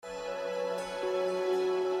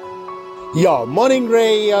Your morning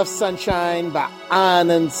ray of sunshine by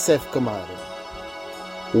Anand Sivkumar.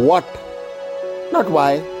 What? Not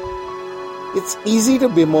why. It's easy to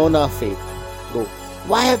bemoan our fate. Go,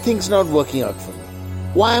 why are things not working out for me?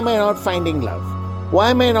 Why am I not finding love?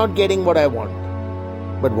 Why am I not getting what I want?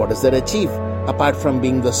 But what does that achieve, apart from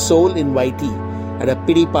being the sole invitee at a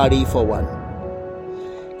pity party for one?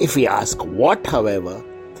 If we ask what, however,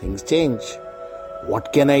 things change.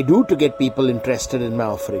 What can I do to get people interested in my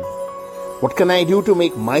offering? What can I do to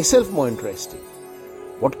make myself more interesting?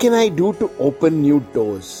 What can I do to open new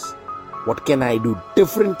doors? What can I do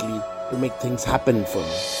differently to make things happen for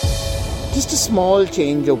me? Just a small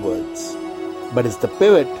change of words, but it's the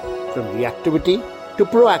pivot from reactivity to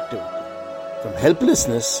proactivity, from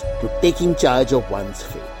helplessness to taking charge of one's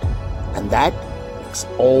fate. And that makes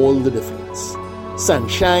all the difference.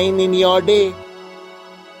 Sunshine in your day.